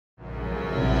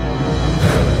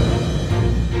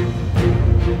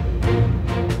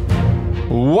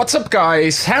What's up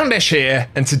guys, Houndish here,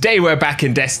 and today we're back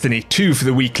in Destiny 2 for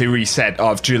the weekly reset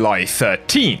of July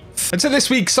 13th. And so this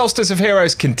week, Solstice of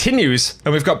Heroes continues,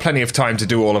 and we've got plenty of time to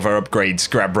do all of our upgrades,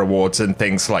 grab rewards and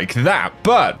things like that.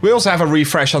 But we also have a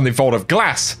refresh on the Vault of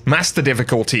Glass, Master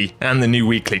difficulty, and the new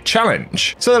weekly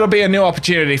challenge. So there'll be a new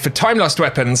opportunity for time lost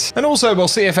weapons, and also we'll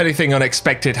see if anything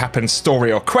unexpected happens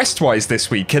story or quest-wise this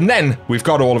week, and then we've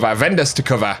got all of our vendors to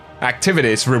cover,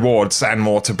 activities, rewards, and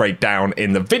more to break down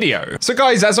in the video. So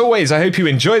guys, as always, I hope you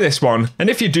enjoy this one, and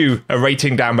if you do, a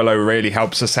rating down below really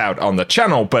helps us out on the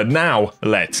channel. But now,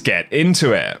 let's get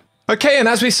into it. Okay, and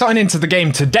as we sign into the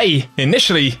game today,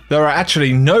 initially, there are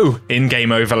actually no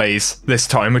in-game overlays this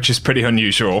time, which is pretty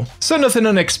unusual. So nothing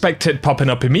unexpected popping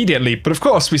up immediately, but of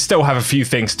course we still have a few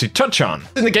things to touch on.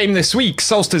 In the game this week,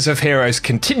 Solstice of Heroes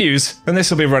continues, and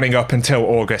this will be running up until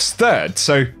August 3rd,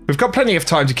 so we've got plenty of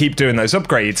time to keep doing those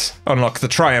upgrades, unlock the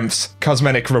triumphs,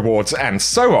 cosmetic rewards, and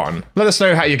so on. Let us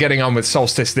know how you're getting on with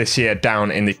Solstice this year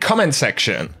down in the comment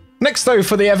section. Next though,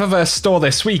 for the Eververse store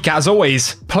this week, as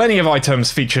always, plenty of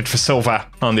items featured for silver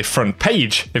on the front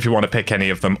page if you want to pick any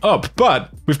of them up.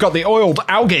 But we've got the oiled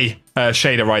algae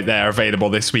shader right there available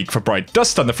this week for Bright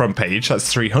Dust on the front page.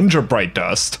 That's 300 Bright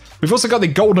Dust. We've also got the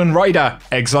Golden Rider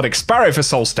exotic sparrow for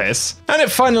Solstice, and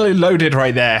it finally loaded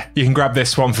right there. You can grab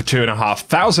this one for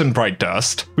 2,500 Bright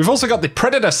Dust. We've also got the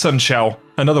Predator Sunshell,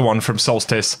 another one from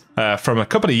Solstice from a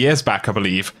couple of years back, I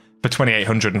believe, for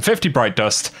 2,850 Bright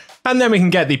Dust. And then we can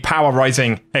get the Power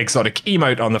Rising exotic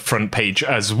emote on the front page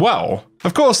as well.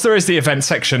 Of course, there is the event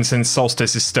section since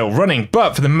Solstice is still running,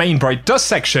 but for the main Bright Dust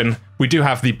section, we do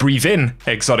have the Breathe In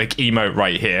exotic emote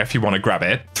right here if you want to grab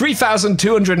it.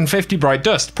 3,250 Bright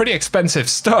Dust, pretty expensive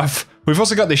stuff. We've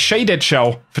also got the Shaded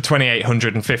Shell for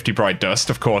 2,850 Bright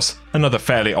Dust, of course, another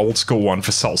fairly old school one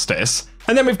for Solstice.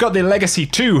 And then we've got the Legacy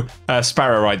 2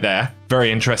 Sparrow right there,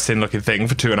 very interesting looking thing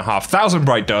for 2,500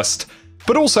 Bright Dust.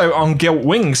 But also on Gilt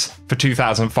Wings for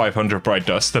 2,500 Bright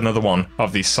Dust, another one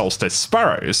of these Solstice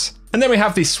Sparrows. And then we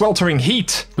have the Sweltering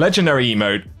Heat legendary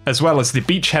emote, as well as the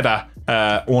Beach Header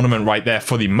ornament right there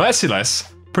for the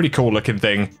Merciless. Pretty cool looking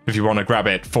thing if you want to grab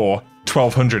it for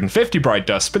 1,250 Bright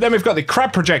Dust. But then we've got the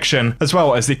Crab Projection, as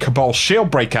well as the Cabal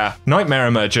Shield Breaker, Nightmare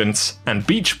Emergence, and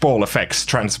Beach Ball effects,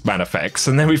 Transmat effects.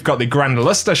 And then we've got the Grand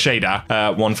Luster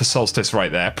shader, one for Solstice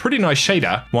right there. Pretty nice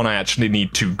shader, one I actually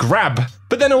need to grab.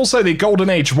 But then also the Golden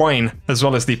Age Wine, as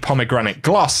well as the Pomegranate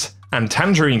Gloss and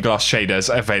Tangerine Gloss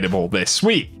shaders available this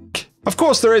week. Of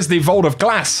course, there is the Vault of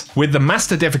Glass with the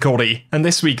Master difficulty, and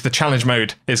this week the challenge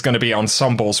mode is going to be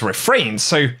Ensemble's Refrain,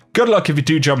 so good luck if you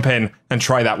do jump in and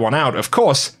try that one out. Of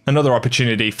course, another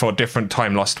opportunity for different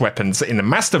time lost weapons in the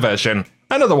Master version,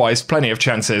 and otherwise plenty of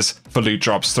chances for loot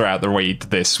drops throughout the raid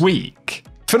this week.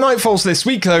 For Nightfalls this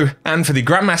week though, and for the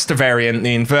Grandmaster variant,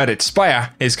 the Inverted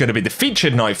Spire is going to be the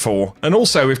featured Nightfall, and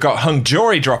also we've got Hung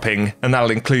Jury dropping, and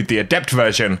that'll include the Adept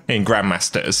version in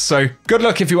Grandmasters. So good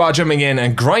luck if you are jumping in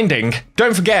and grinding.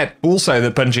 Don't forget also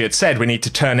that Bungie had said we need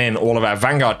to turn in all of our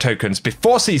Vanguard tokens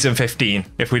before Season 15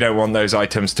 if we don't want those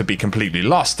items to be completely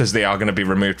lost, as they are going to be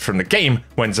removed from the game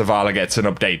when Zavala gets an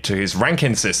update to his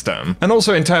ranking system. And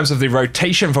also in terms of the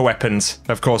rotation for weapons,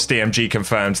 of course DMG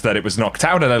confirmed that it was knocked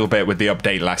out a little bit with the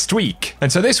update last week.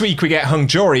 And so this week we get Hung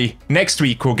Jury, next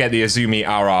week we'll get the Azumi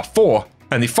RR4,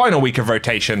 and the final week of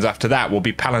rotations after that will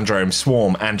be Palindrome,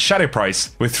 Swarm, and Shadow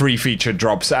Price, with 3 featured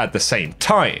drops at the same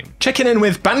time. Checking in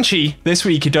with Banshee, this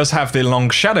week he does have the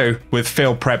Long Shadow with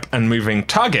Field Prep and Moving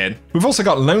Target. We've also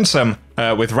got Lonesome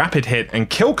with Rapid Hit and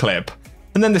Kill Clip.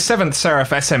 And then the 7th Seraph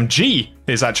SMG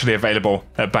is actually available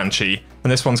at Banshee,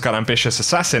 and this one's got Ambitious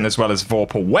Assassin as well as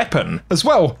Vorpal Weapon, as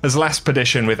well as Last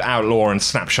Perdition with Outlaw and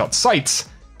Snapshot Sights,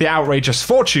 the Outrageous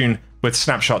Fortune with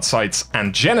Snapshot Sights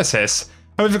and Genesis,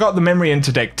 and we've got the Memory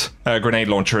Interdict grenade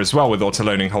launcher as well with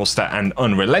Autoloading Holster and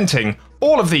Unrelenting.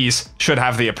 All of these should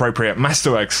have the appropriate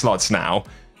Masterwork slots now.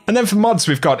 And then for mods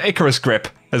we've got Icarus Grip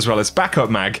as well as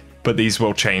Backup Mag, but these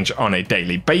will change on a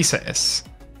daily basis.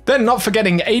 Then not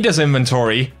forgetting Ada's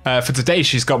inventory, for today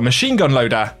she's got Machine Gun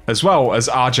Loader as well as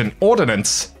Argent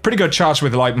Ordnance. Pretty good charge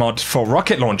with light mod for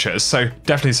rocket launchers, so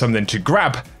definitely something to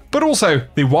grab. But also,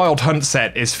 the Wild Hunt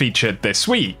set is featured this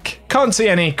week. Can't see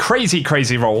any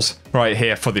crazy rolls right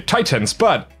here for the Titans,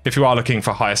 but if you are looking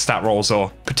for higher stat rolls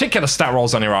or particular stat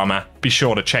rolls on your armor, be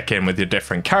sure to check in with your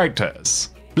different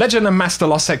characters. Legend and Master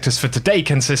Lost sectors for today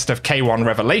consist of K1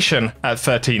 Revelation at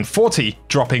 1340,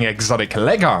 dropping exotic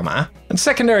leg armor, and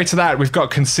secondary to that we've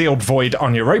got Concealed Void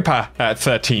on Europa at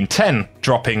 1310,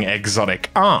 dropping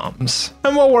exotic arms.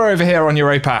 And while we're over here on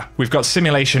Europa, we've got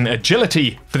Simulation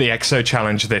Agility for the Exo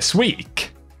Challenge this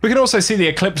week. We can also see the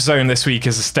Eclipse Zone this week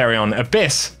as Asterion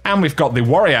Abyss, and we've got the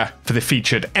Warrior for the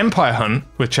featured Empire Hunt,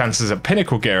 with chances at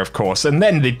Pinnacle gear of course, and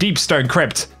then the Deepstone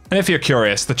Crypt, and if you're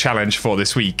curious, the challenge for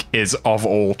this week is of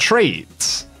all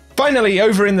trades. Finally,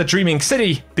 over in the Dreaming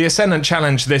City, the Ascendant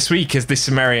challenge this week is the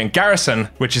Sumerian Garrison,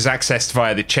 which is accessed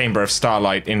via the Chamber of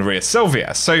Starlight in Ria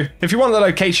Silvia. So if you want the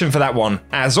location for that one,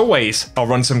 as always, I'll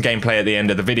run some gameplay at the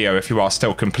end of the video if you are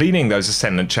still completing those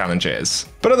Ascendant challenges.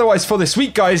 But otherwise for this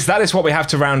week, guys, that is what we have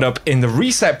to round up in the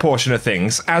reset portion of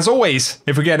things. As always,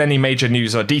 if we get any major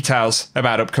news or details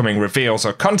about upcoming reveals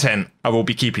or content, I will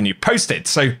be keeping you posted.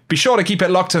 So be sure to keep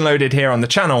it locked and loaded here on the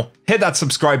channel, hit that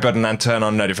subscribe button and turn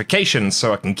on notifications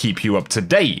so I can keep you up to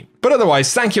date. But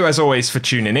otherwise, thank you as always for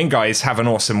tuning in, guys. Have an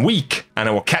awesome week, and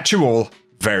I will catch you all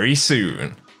very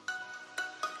soon.